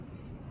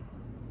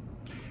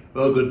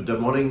Well, good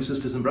morning,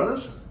 sisters and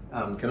brothers.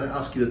 Can I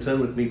ask you to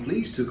turn with me,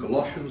 please, to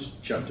Colossians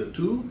chapter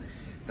 2,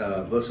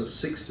 verses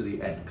 6 to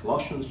the end.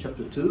 Colossians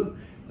chapter 2,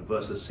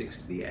 verses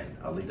 6 to the end.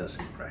 I'll lead us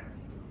in prayer.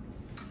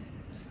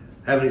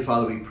 Heavenly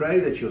Father, we pray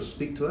that you'll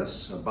speak to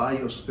us by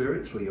your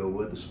Spirit through your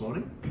word this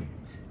morning,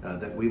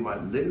 that we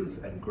might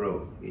live and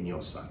grow in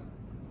your Son.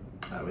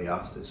 We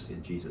ask this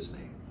in Jesus'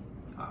 name.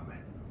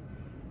 Amen.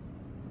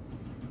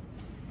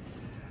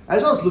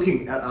 As I was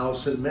looking at our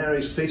St.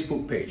 Mary's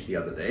Facebook page the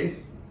other day,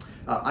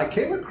 I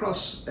came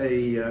across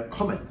a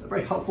comment, a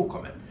very helpful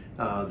comment,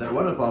 that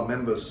one of our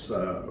members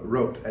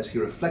wrote as he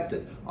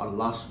reflected on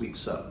last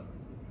week's sermon.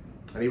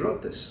 And he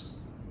wrote this: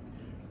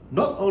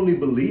 "Not only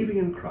believing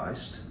in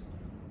Christ,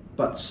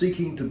 but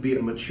seeking to be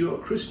a mature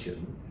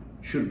Christian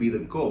should be the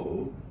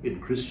goal in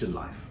Christian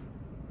life."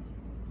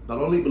 Not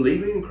only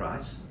believing in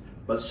Christ,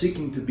 but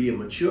seeking to be a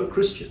mature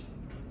Christian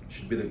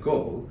should be the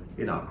goal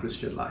in our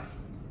Christian life.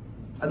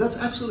 And that's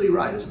absolutely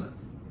right, isn't it?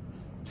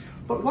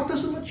 But what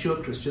does a mature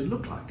Christian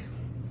look like?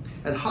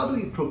 And how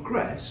do we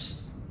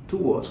progress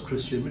towards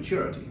Christian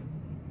maturity?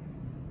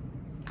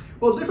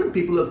 Well, different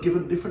people have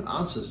given different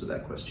answers to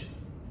that question.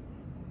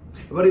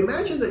 But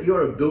imagine that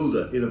you're a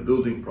builder in a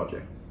building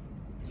project.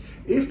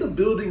 If the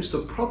building's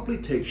to properly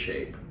take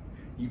shape,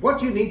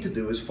 what you need to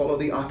do is follow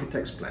the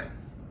architect's plan.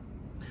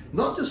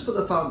 Not just for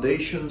the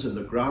foundations and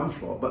the ground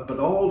floor, but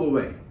all the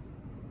way.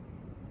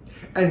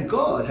 And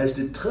God has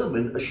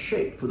determined a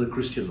shape for the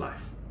Christian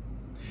life.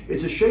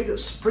 It's a shape that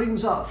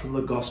springs out from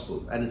the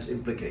gospel and its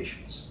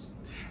implications.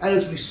 And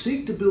as we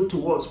seek to build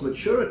towards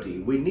maturity,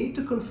 we need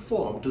to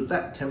conform to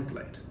that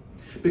template,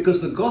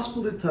 because the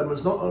gospel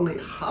determines not only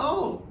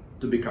how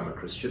to become a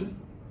Christian,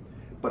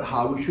 but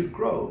how we should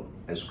grow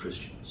as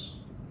Christians.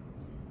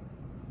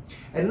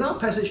 And in our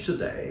passage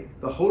today,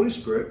 the Holy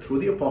Spirit, through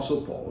the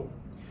Apostle Paul,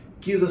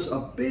 gives us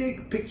a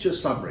big picture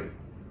summary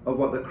of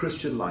what the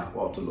Christian life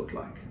ought to look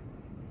like.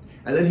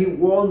 And then he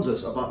warns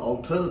us about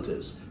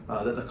alternatives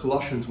that the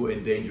Colossians were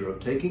in danger of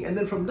taking. And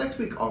then from next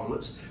week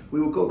onwards,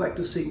 we will go back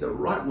to seeing the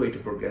right way to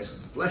progress,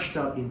 fleshed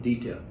out in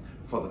detail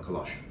for the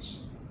Colossians.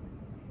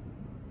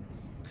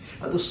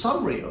 The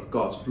summary of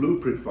God's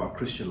blueprint for our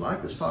Christian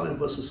life is found in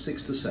verses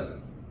 6 to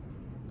 7.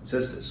 It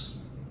says this: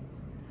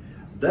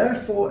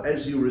 "Therefore,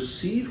 as you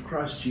receive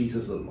Christ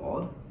Jesus the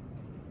Lord,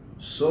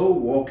 so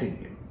walk in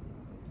him,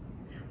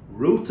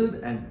 rooted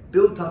and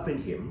built up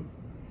in him,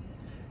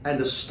 and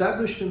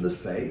established in the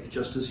faith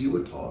just as you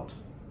were taught,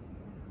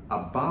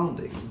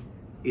 abounding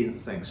in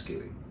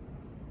thanksgiving."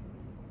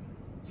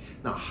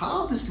 Now,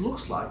 how this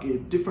looks like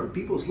in different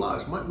people's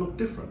lives might look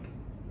different,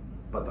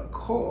 but the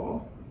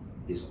core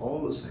is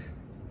all the same.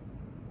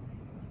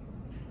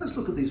 Let's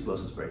look at these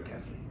verses very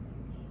carefully.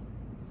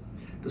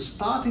 The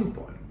starting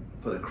point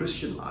for the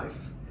Christian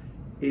life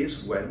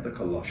is when the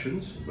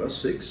Colossians, verse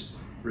 6,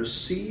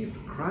 received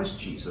Christ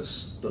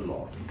Jesus the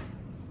Lord.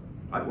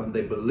 Right? When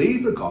they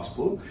believed the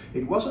gospel,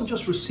 it wasn't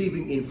just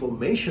receiving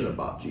information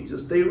about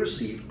Jesus, they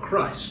received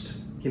Christ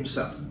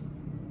himself.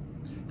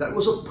 That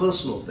was a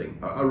personal thing,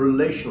 a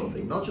relational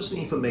thing, not just an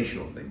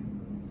informational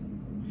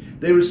thing.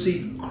 They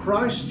received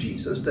Christ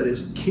Jesus, that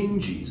is King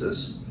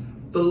Jesus,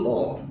 the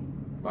Lord,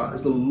 right?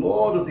 As the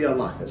Lord of their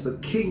life, as the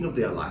King of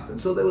their life. And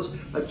so there was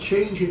a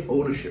change in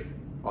ownership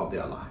of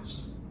their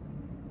lives.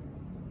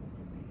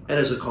 And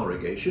as a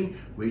congregation,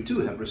 we too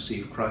have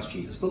received Christ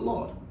Jesus the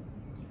Lord.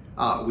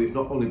 We've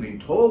not only been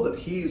told that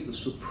he is the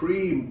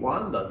supreme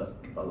one, the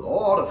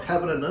Lord of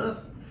heaven and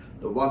earth,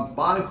 the one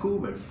by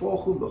whom and for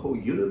whom the whole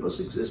universe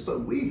exists,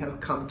 but we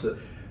have come to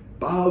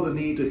bow the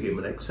knee to him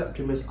and accept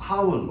him as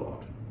our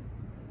Lord.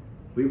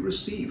 We've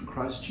received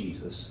Christ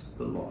Jesus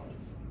the Lord.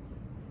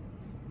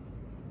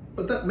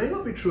 But that may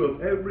not be true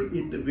of every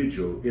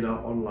individual in our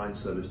online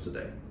service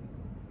today.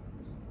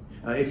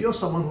 If you're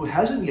someone who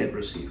hasn't yet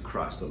received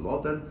Christ the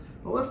Lord, then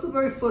that's the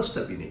very first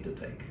step you need to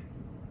take.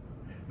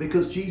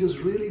 Because Jesus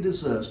really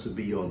deserves to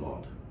be your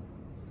Lord.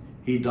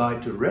 He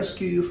died to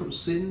rescue you from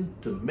sin,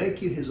 to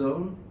make you his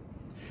own.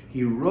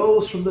 He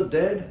rose from the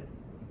dead.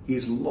 He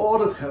is Lord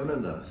of heaven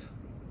and earth.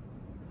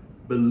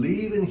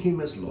 Believe in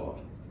him as Lord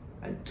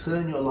and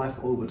turn your life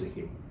over to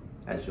him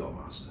as your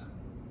master.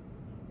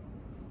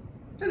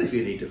 And if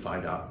you need to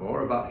find out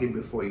more about him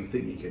before you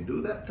think you can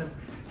do that,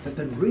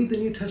 then read the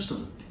New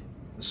Testament.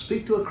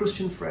 Speak to a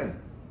Christian friend,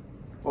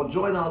 or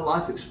join our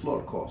Life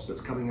Explored course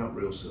that's coming up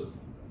real soon.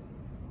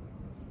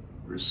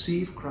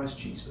 Receive Christ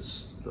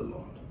Jesus the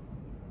Lord.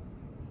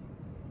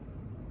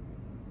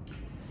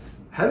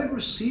 Having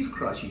received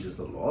Christ Jesus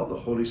the Lord,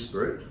 the Holy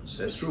Spirit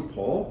says through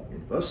Paul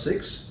in verse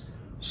 6,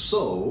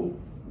 so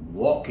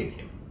walk in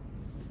him.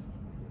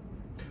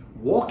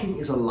 Walking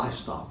is a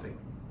lifestyle thing.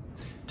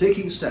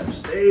 Taking steps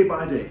day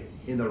by day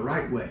in the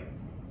right way,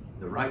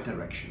 the right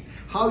direction.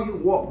 How you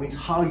walk means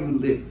how you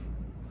live,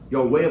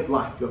 your way of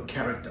life, your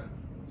character.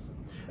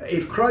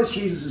 If Christ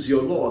Jesus is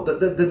your Lord,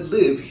 then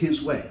live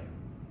his way.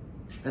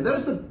 And that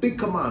is the big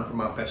command from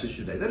our passage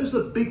today. That is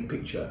the big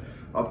picture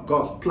of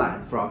God's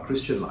plan for our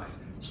Christian life.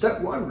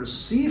 Step 1,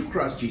 receive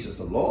Christ Jesus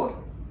the Lord.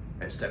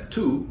 And step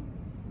 2,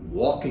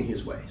 walk in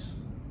his ways.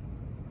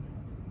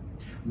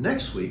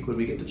 Next week, when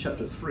we get to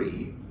chapter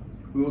 3,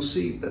 we will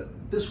see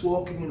that this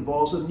walking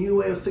involves a new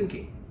way of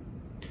thinking,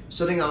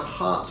 setting our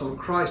hearts on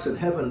Christ and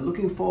heaven,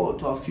 looking forward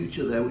to our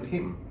future there with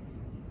Him.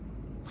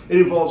 It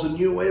involves a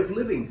new way of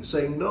living,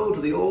 saying no to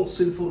the old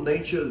sinful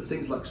nature,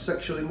 things like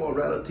sexual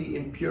immorality,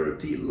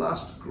 impurity,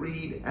 lust,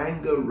 greed,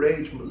 anger,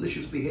 rage,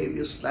 malicious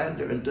behavior,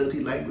 slander, and dirty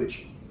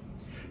language.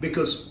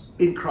 Because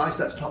in Christ,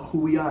 that's not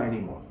who we are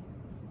anymore.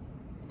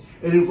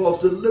 It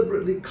involves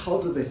deliberately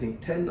cultivating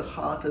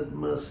tender-hearted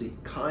mercy,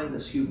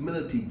 kindness,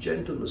 humility,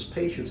 gentleness,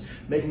 patience,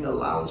 making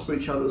allowance for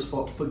each other's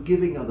faults,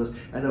 forgiving others,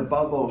 and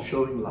above all,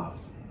 showing love.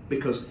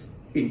 Because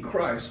in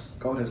Christ,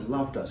 God has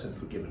loved us and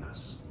forgiven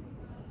us.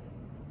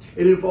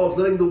 It involves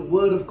letting the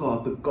Word of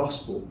God, the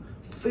gospel,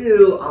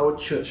 fill our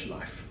church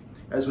life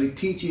as we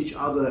teach each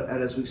other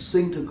and as we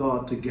sing to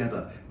God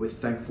together with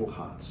thankful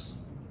hearts.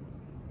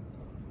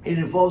 It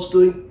involves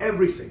doing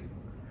everything,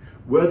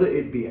 whether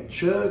it be at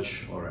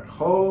church or at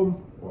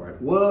home or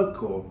at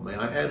work or, may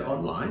I add,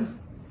 online,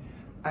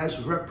 as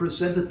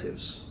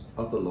representatives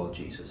of the Lord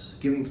Jesus,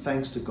 giving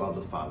thanks to God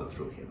the Father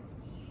through Him.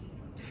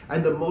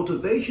 And the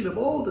motivation of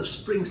all this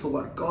springs from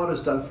what God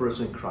has done for us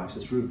in Christ.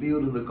 It's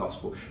revealed in the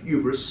gospel.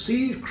 You've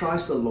received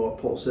Christ the Lord,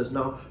 Paul says,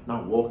 now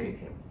walk in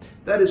Him.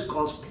 That is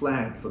God's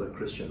plan for the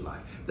Christian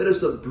life. That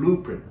is the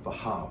blueprint for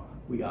how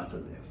we are to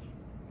live.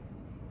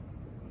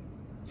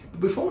 But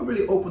before we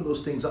really open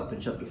those things up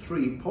in chapter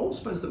 3, Paul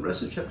spends the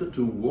rest of chapter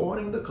 2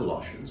 warning the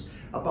Colossians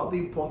about the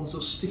importance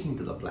of sticking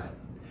to the plan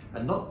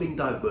and not being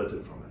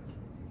diverted from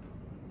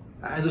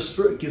it. And the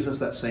Spirit gives us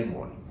that same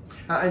warning.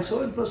 And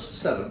so in verse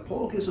 7,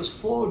 Paul gives us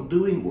 4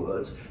 doing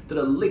words that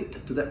are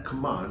linked to that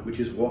command, which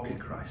is walk in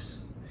Christ.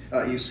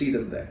 You see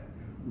them there.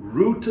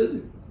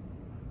 Rooted,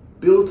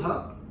 built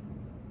up,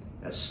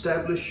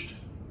 established,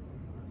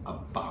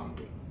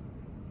 abounding.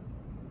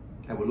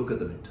 And we'll look at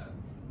them in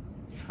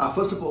turn.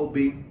 First of all,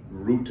 being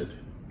rooted.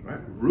 Right?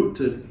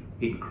 Rooted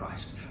in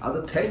Christ.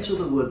 The tense of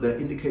the word there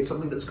indicates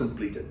something that's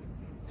completed.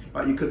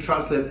 Right? You could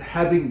translate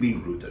having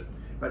been rooted,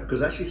 right?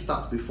 Because it actually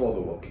starts before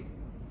the walking.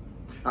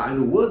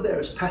 And the word there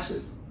is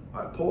passive.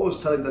 Right? Paul is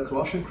telling the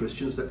Colossian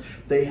Christians that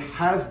they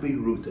have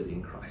been rooted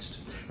in Christ.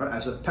 Right?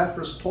 As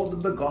Epaphras taught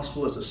them the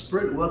gospel, as the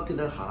Spirit worked in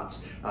their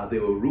hearts, they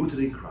were rooted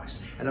in Christ.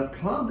 And a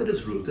plant that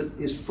is rooted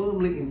is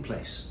firmly in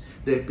place.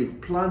 They have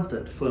been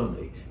planted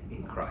firmly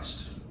in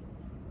Christ.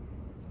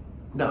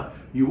 Now,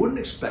 you wouldn't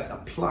expect a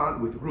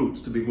plant with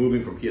roots to be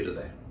moving from here to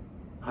there.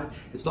 Right?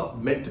 It's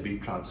not meant to be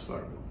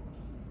transferable.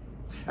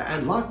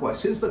 And likewise,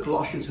 since the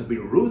Colossians have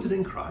been rooted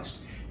in Christ,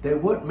 they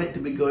weren't meant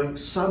to be going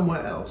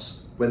somewhere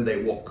else when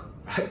they walk,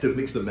 right? To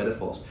mix the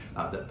metaphors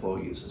that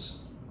Paul uses.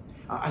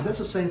 And that's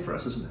the same for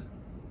us, isn't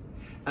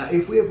it?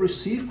 If we have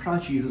received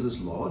Christ Jesus as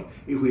Lord,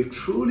 if we have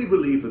truly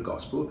believed the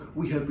gospel,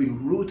 we have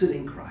been rooted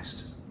in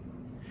Christ.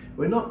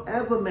 We're not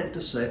ever meant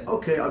to say,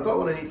 okay, I've got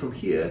what I need from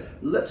here,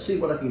 let's see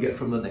what I can get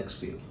from the next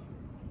field.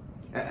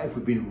 If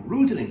we've been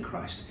rooted in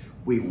Christ,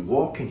 we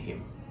walk in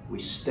Him, we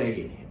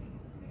stay in Him.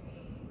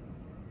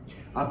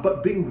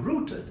 But being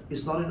rooted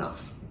is not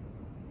enough.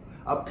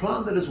 A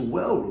plant that is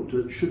well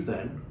rooted should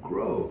then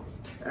grow.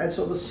 And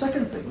so the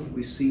second thing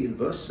we see in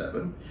verse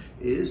 7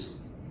 is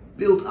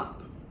built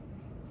up.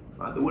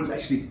 Right? The word is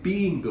actually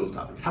being built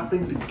up. It's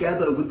happening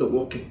together with the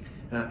walking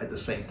at the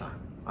same time.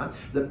 Right?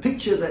 The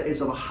picture there is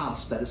of a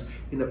house that is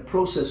in the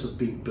process of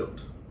being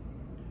built.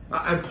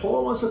 And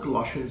Paul wants the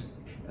Colossian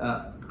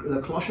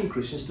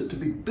Christians to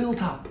be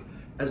built up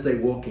as they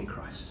walk in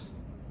Christ.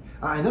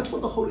 And that's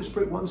what the Holy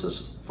Spirit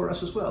wants for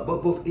us as well,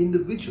 both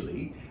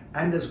individually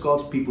and as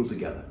God's people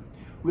together.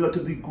 We are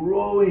to be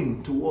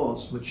growing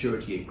towards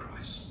maturity in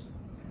Christ.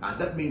 And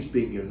that means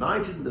being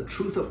united in the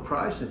truth of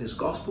Christ and His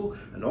gospel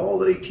and all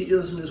that He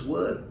teaches us in His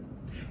word.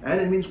 And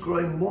it means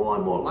growing more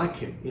and more like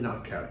Him in our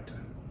character.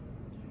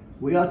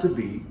 We are to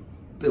be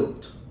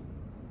built.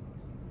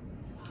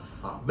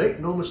 Make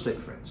no mistake,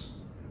 friends.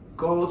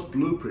 God's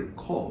blueprint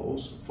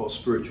calls for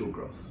spiritual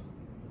growth.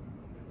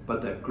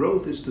 But that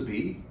growth is to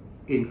be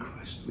in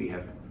Christ. We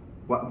have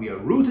what we are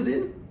rooted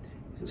in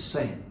is the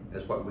same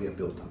as what we are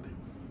built up in.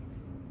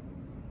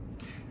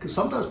 Because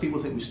sometimes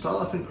people think we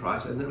start off in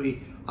Christ and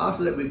then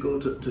after that we go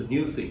to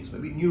new things,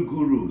 maybe new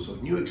gurus or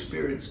new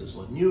experiences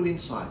or new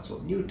insights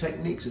or new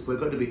techniques if we're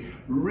going to be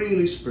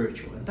really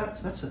spiritual. And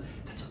that's a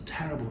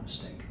terrible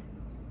mistake.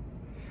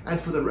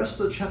 And for the rest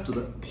of the chapter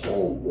that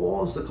Paul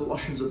warns the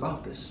Colossians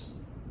about this.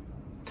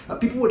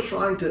 People were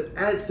trying to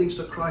add things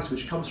to Christ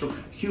which comes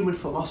from human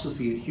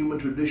philosophy and human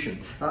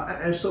tradition.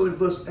 And so in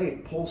verse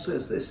 8, Paul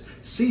says this,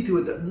 see to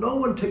it that no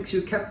one takes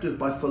you captive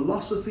by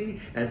philosophy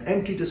and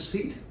empty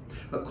deceit,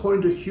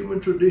 according to human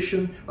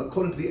tradition,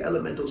 according to the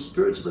elemental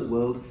spirits of the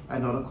world,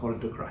 and not according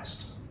to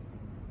Christ.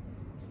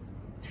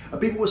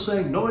 People were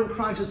saying, knowing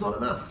Christ is not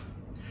enough.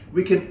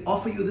 We can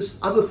offer you this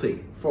other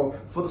thing for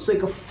the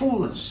sake of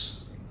fullness.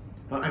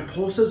 And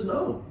Paul says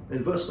no,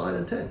 in verse 9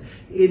 and 10.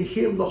 In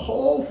Him the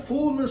whole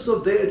fullness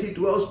of deity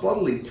dwells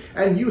bodily,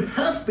 and you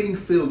have been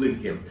filled in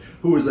Him,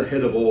 who is the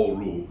head of all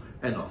rule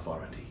and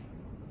authority.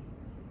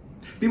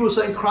 People are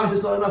saying Christ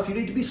is not enough, you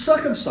need to be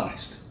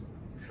circumcised.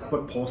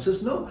 But Paul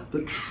says, no,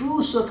 the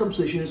true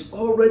circumcision is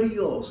already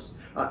yours.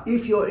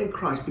 If you're in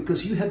Christ,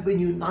 because you have been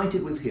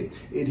united with him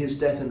in his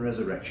death and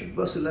resurrection.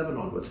 Verse 11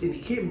 onwards, in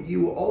him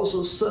you were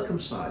also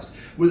circumcised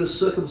with a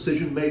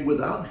circumcision made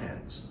without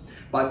hands,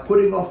 by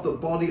putting off the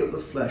body of the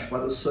flesh by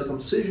the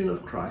circumcision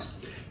of Christ,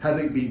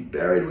 having been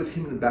buried with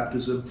him in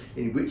baptism,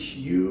 in which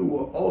you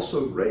were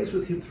also raised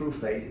with him through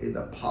faith in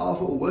the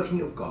powerful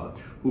working of God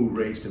who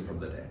raised him from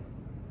the dead.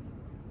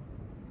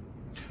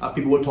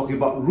 People were talking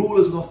about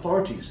rulers and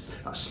authorities,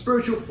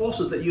 spiritual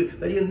forces that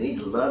you need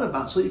to learn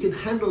about so you can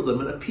handle them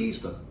and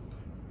appease them.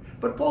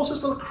 But Paul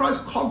says that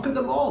Christ conquered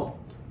them all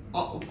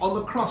on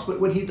the cross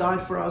when he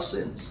died for our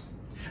sins.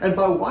 And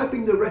by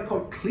wiping the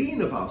record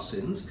clean of our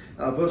sins,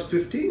 verse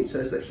 15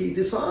 says that he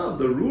disarmed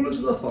the rulers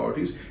and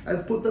authorities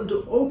and put them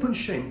to open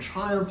shame,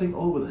 triumphing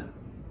over them.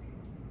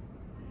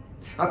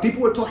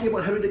 People were talking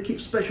about having to keep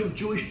special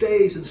Jewish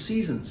days and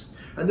seasons,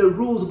 and the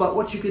rules about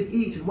what you can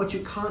eat and what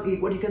you can't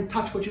eat, what you can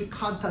touch, what you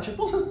can't touch. And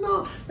Paul says,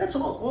 no, that's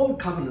all old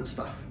covenant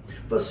stuff.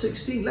 Verse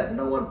 16, let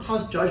no one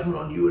pass judgment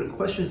on you in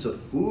questions of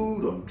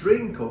food or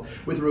drink or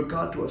with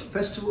regard to a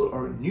festival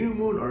or a new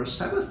moon or a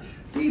Sabbath.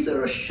 These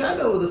are a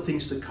shadow of the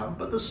things to come,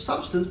 but the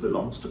substance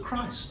belongs to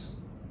Christ.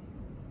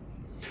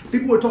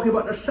 People were talking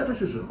about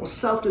asceticism or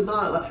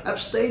self-denial,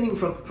 abstaining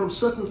from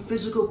certain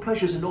physical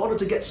pleasures in order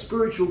to get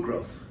spiritual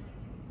growth.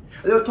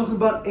 They were talking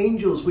about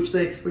angels which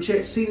they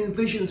had seen in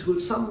visions who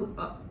would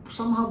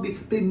somehow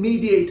be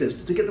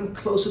mediators to get them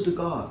closer to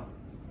God.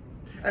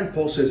 And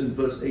Paul says in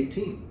verse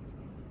 18,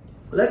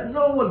 let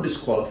no one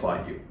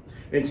disqualify you,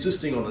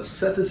 insisting on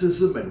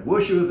asceticism and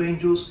worship of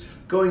angels,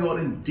 going on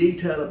in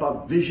detail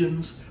about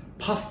visions,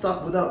 puffed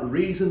up without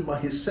reason by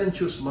his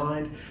sensuous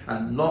mind,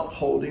 and not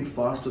holding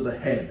fast to the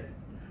head,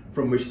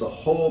 from which the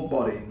whole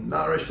body,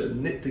 nourished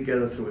and knit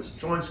together through its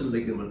joints and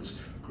ligaments,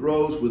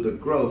 grows with the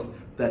growth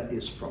that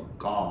is from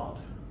God.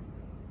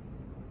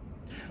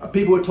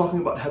 People were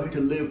talking about having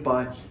to live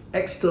by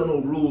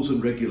external rules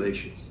and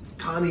regulations. You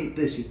can't eat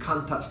this, you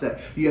can't touch that,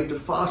 you have to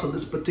fast on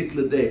this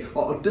particular day,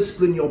 or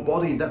discipline your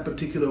body in that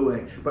particular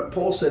way. But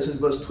Paul says in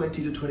verse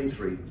 20 to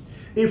 23,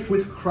 if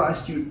with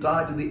Christ you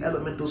died to the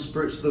elemental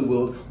spirits of the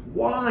world,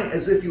 why,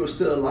 as if you were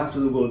still alive to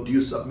the world, do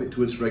you submit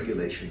to its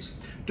regulations?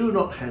 Do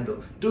not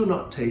handle, do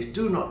not taste,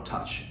 do not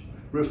touch,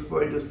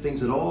 referring to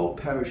things that all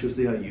perish as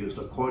they are used,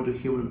 according to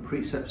human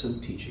precepts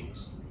and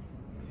teachings.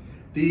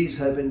 These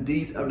have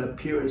indeed an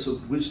appearance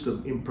of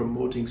wisdom in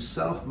promoting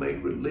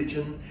self-made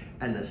religion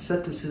and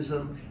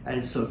asceticism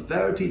and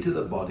severity to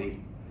the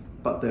body,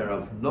 but they're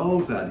of no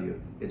value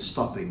in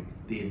stopping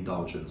the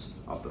indulgence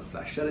of the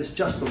flesh. That is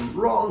just the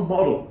wrong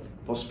model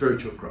for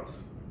spiritual growth.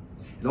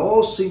 It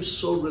all seems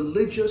so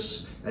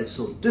religious and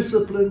so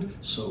disciplined,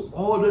 so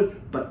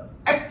ordered, but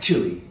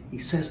actually, he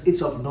says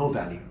it's of no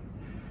value.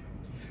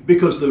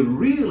 Because the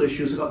real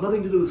issues have got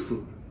nothing to do with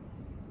food.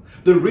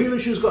 The real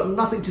issue has got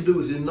nothing to do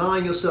with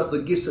denying yourself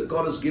the gifts that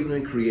God has given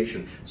in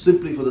creation,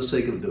 simply for the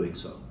sake of doing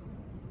so.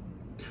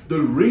 The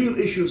real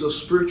issues of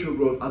spiritual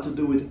growth are to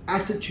do with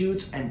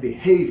attitudes and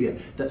behavior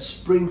that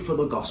spring from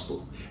the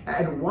gospel.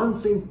 And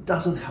one thing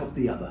doesn't help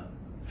the other.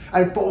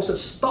 And Paul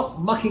says, stop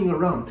mucking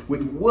around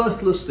with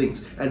worthless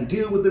things and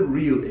deal with the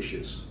real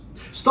issues.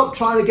 Stop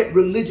trying to get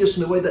religious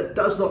in a way that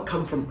does not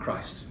come from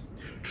Christ.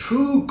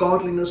 True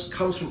godliness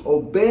comes from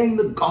obeying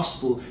the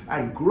gospel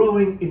and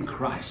growing in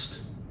Christ.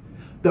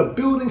 The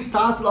building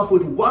started off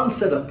with one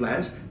set of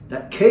plans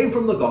that came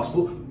from the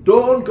gospel.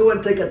 Don't go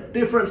and take a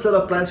different set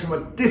of plans from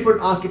a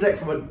different architect,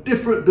 from a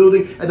different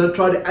building, and then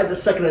try to add the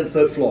second and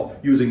third floor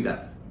using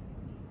that.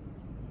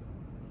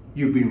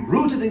 You've been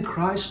rooted in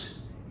Christ.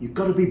 You've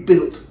got to be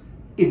built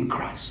in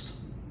Christ.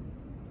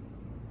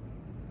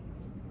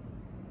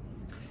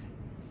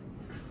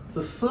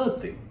 The third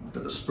thing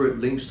that the Spirit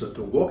links to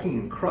walking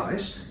in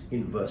Christ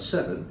in verse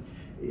 7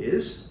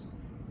 is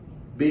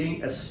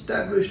being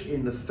established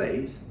in the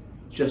faith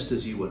just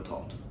as you were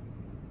taught.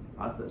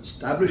 The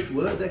established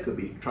word there could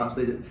be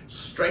translated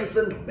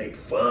strengthened, made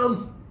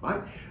firm,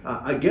 right?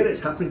 Again,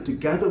 it's happening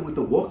together with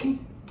the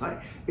walking, right?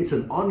 It's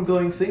an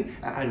ongoing thing,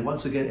 and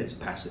once again, it's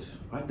passive,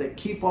 right? They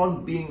keep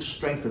on being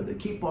strengthened, they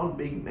keep on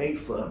being made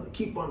firm, they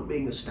keep on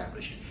being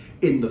established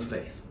in the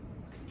faith.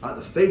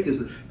 The faith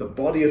is the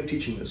body of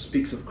teaching that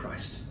speaks of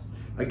Christ.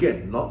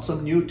 Again, not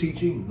some new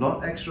teaching,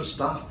 not extra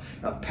stuff.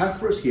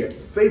 Epaphras, he had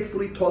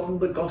faithfully taught them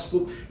the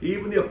gospel.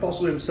 Even the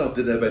apostle himself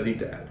didn't have anything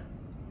to add.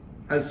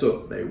 And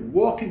so they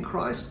walk in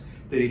Christ,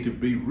 they need to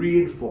be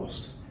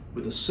reinforced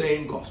with the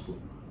same gospel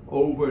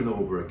over and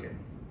over again.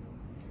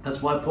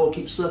 That's why Paul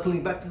keeps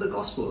circling back to the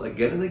gospel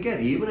again and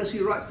again, even as he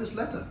writes this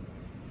letter.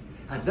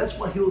 And that's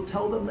why he'll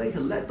tell them later,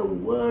 let the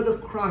word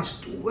of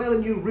Christ dwell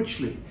in you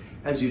richly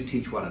as you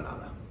teach one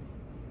another.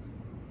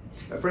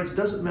 Friends, it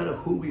doesn't matter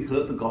who we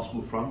heard the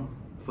gospel from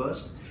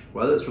first,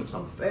 whether it's from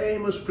some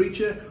famous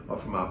preacher or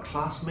from our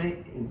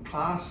classmate in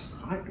class,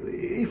 right?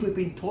 If we've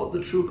been taught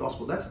the true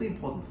gospel, that's the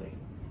important thing.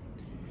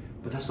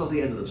 But that's not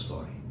the end of the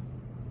story.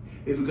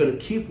 If we're going to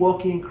keep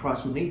walking in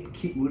Christ, we need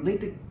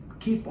to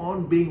keep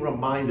on being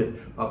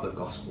reminded of the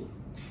gospel.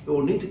 It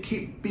will need to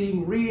keep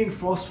being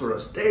reinforced for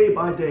us day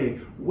by day,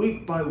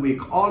 week by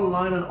week,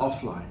 online and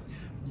offline.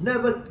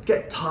 Never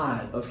get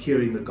tired of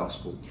hearing the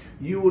gospel.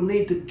 You will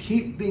need to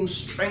keep being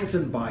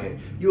strengthened by it.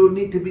 You will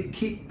need to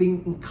keep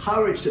being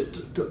encouraged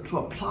to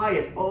apply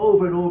it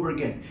over and over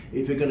again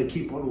if you're going to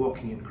keep on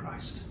walking in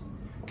Christ.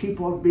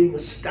 Keep on being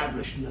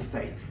established in the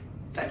faith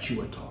that you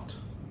were taught.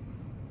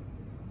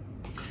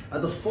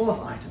 The fourth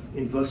item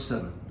in verse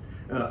 7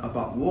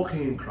 about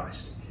walking in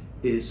Christ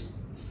is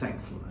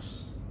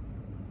thankfulness.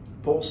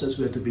 Paul says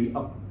we are to be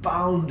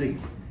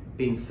abounding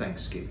in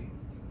thanksgiving.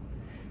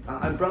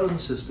 And brothers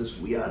and sisters,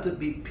 we are to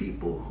be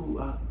people who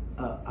are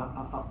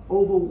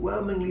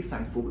overwhelmingly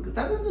thankful, because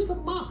that is the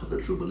mark of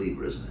the true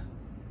believer, isn't it?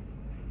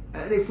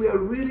 And if we are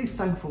really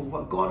thankful for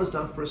what God has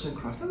done for us in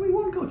Christ, then we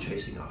won't go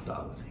chasing after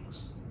other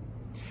things.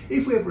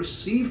 If we have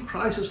received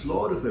Christ as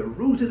Lord, if we're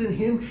rooted in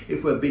Him,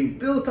 if we're being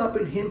built up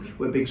in Him,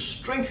 we're being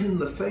strengthened in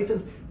the faith,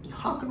 and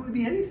how can we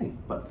be anything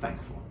but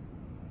thankful?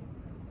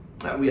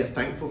 We are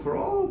thankful for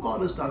all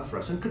God has done for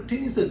us and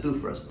continues to do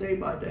for us day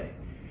by day.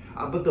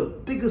 But the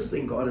biggest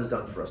thing God has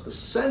done for us, the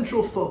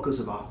central focus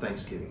of our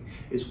thanksgiving,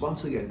 is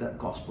once again that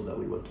gospel that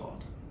we were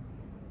taught.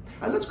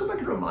 And let's go back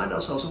and remind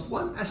ourselves of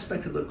one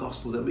aspect of the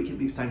gospel that we can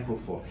be thankful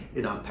for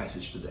in our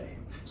passage today.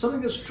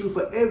 Something that's true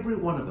for every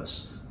one of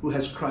us who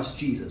has Christ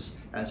Jesus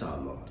as our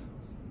Lord.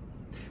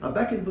 Now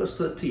back in verse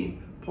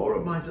 13, Paul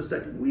reminds us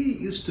that we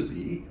used to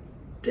be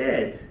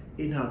dead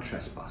in our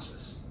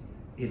trespasses,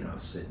 in our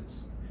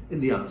sins, in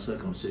the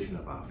uncircumcision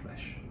of our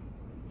flesh.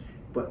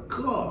 But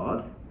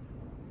God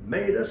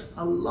made us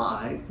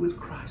alive with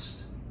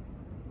Christ.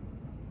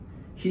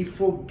 He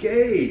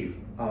forgave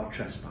our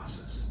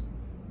trespasses.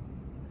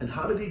 And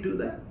how did He do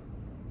that?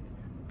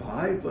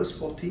 By, verse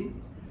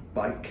 14,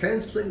 by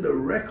cancelling the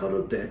record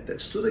of debt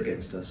that stood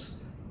against us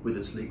with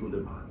its legal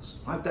demands.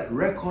 Right? That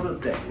record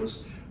of debt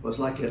was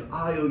like an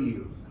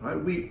IOU.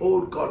 Right? We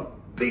owed God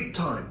big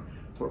time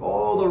for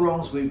all the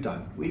wrongs we've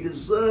done. We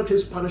deserved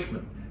His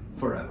punishment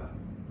forever.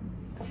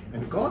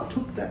 And God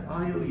took that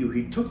IOU,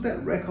 He took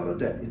that record of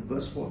debt in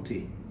verse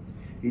 14.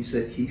 He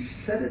said He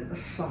set it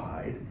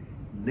aside,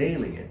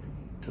 nailing it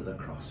to the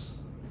cross.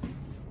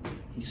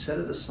 He set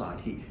it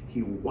aside.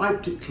 He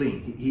wiped it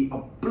clean. He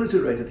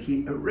obliterated.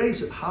 He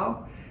erased it.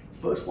 How?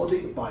 Verse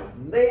 14, by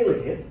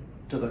nailing it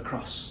to the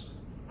cross.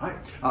 Right?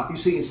 You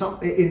see,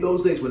 in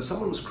those days when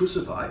someone was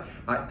crucified,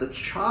 right, the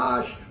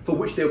charge for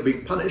which they were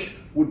being punished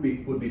would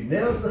be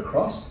nailed to the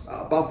cross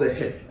above their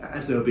head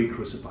as they were being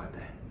crucified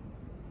there.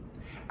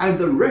 And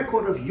the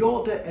record of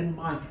your debt and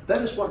mine,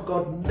 that is what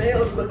God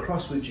nailed to the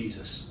cross with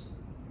Jesus.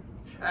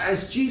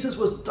 As Jesus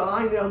was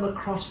dying there on the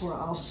cross for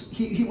us,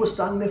 he was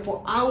dying there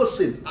for our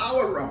sin,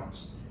 our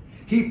wrongs.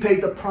 He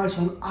paid the price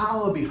on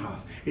our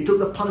behalf. He took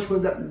the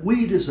punishment that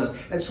we deserve.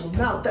 And so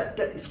now that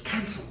debt is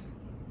cancelled.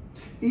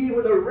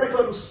 Even the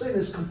record of sin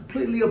is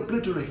completely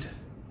obliterated.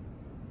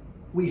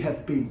 We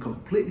have been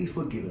completely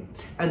forgiven.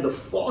 And the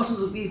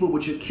forces of evil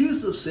which accuse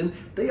us of sin,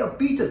 they are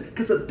beaten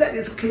because the debt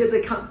is clear.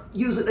 They can't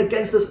use it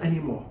against us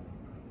anymore.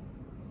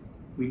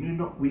 We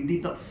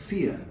need not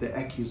fear their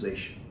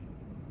accusation.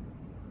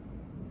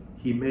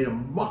 He made a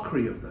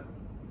mockery of them.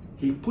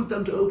 He put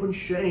them to open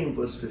shame,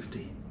 verse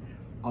 15,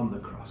 on the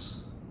cross.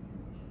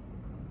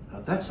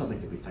 Now that's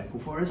something to be thankful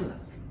for, isn't it?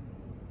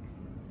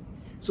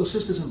 So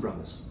sisters and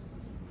brothers,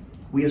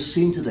 we have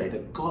seen today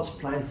that God's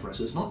plan for us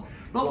is not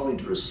only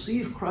to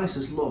receive Christ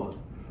as Lord,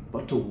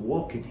 but to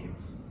walk in Him.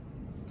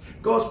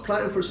 God's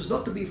plan for us is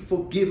not to be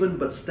forgiven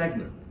but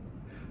stagnant,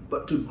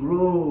 but to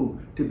grow,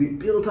 to be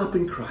built up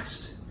in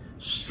Christ,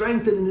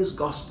 strengthened in His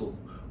gospel,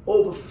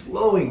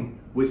 overflowing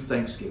with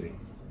thanksgiving.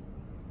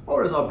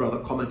 Or as our brother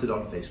commented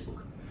on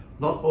Facebook,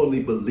 not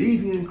only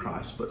believing in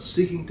Christ, but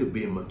seeking to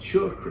be a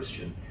mature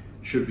Christian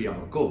should be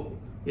our goal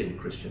in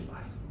Christian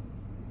life.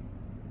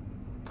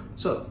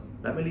 So,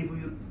 let me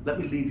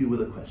leave you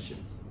with a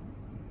question.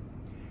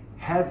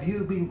 Have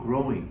you been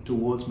growing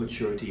towards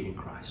maturity in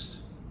Christ?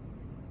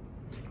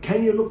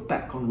 Can you look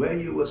back on where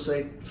you were,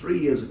 say, 3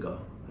 years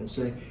ago and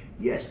say,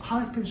 yes,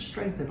 I've been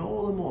strengthened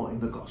all the more in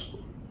the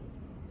gospel.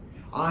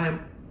 I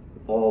am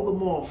all the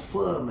more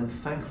firm and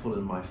thankful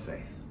in my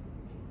faith.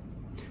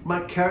 My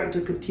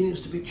character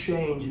continues to be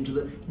changed into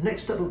the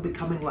next step of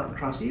becoming like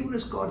Christ, even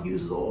as God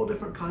uses all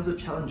different kinds of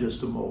challenges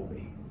to mold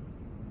me.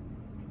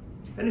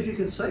 And if you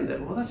can say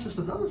that, well, that's just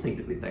another thing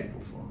to be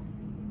thankful for.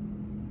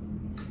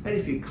 And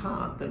if you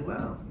can't, then,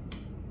 well,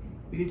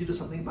 we need to do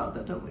something about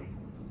that, don't we?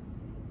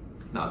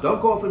 Now,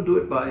 don't go off and do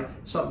it by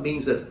some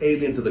means that's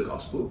alien to the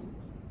gospel.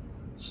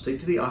 Stick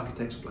to the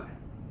architect's plan.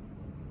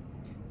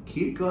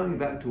 Keep going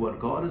back to what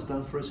God has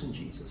done for us in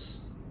Jesus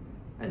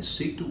and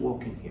seek to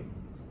walk in Him,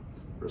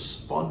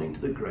 responding to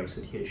the grace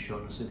that He has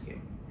shown us in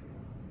Him.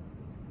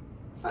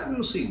 And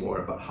we'll see more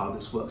about how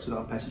this works in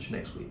our passage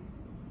next week.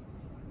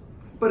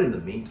 But in the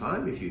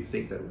meantime, if you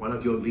think that one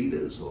of your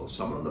leaders or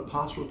someone on the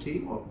pastoral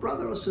team or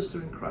brother or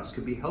sister in Christ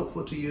could be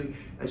helpful to you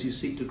as you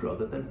seek to grow,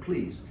 then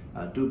please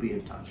do be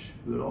in touch.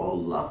 We would all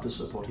love to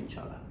support each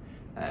other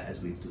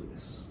as we do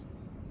this.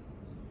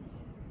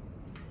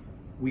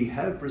 We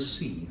have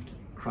received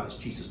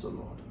Christ Jesus the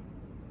Lord.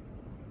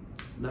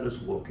 let us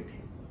walk in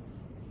him.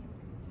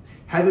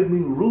 Having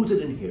been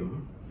rooted in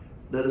him,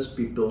 let us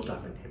be built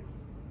up in him.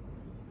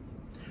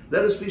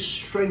 Let us be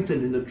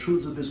strengthened in the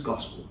truths of his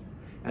gospel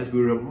as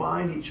we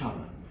remind each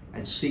other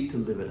and seek to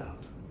live it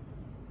out.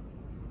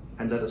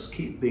 And let us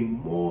keep being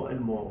more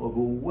and more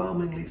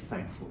overwhelmingly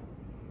thankful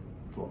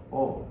for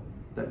all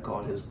that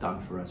God has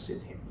done for us in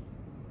him.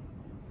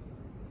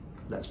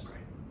 Let's pray.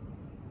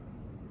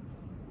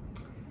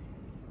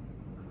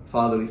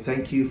 Father, we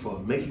thank you for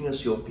making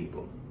us your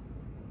people.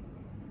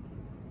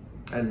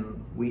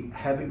 And we,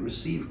 having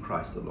received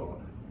Christ the Lord,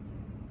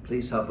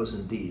 please help us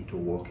indeed to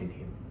walk in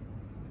him.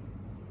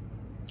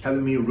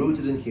 Having been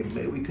rooted in him,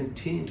 may we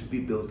continue to be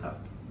built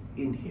up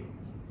in him.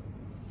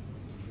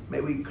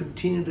 May we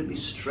continue to be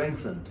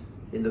strengthened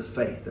in the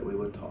faith that we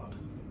were taught.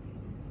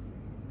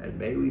 And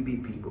may we be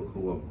people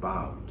who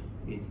abound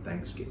in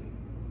thanksgiving.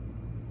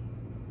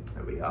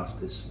 And we ask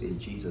this in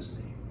Jesus'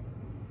 name.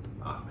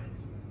 Amen.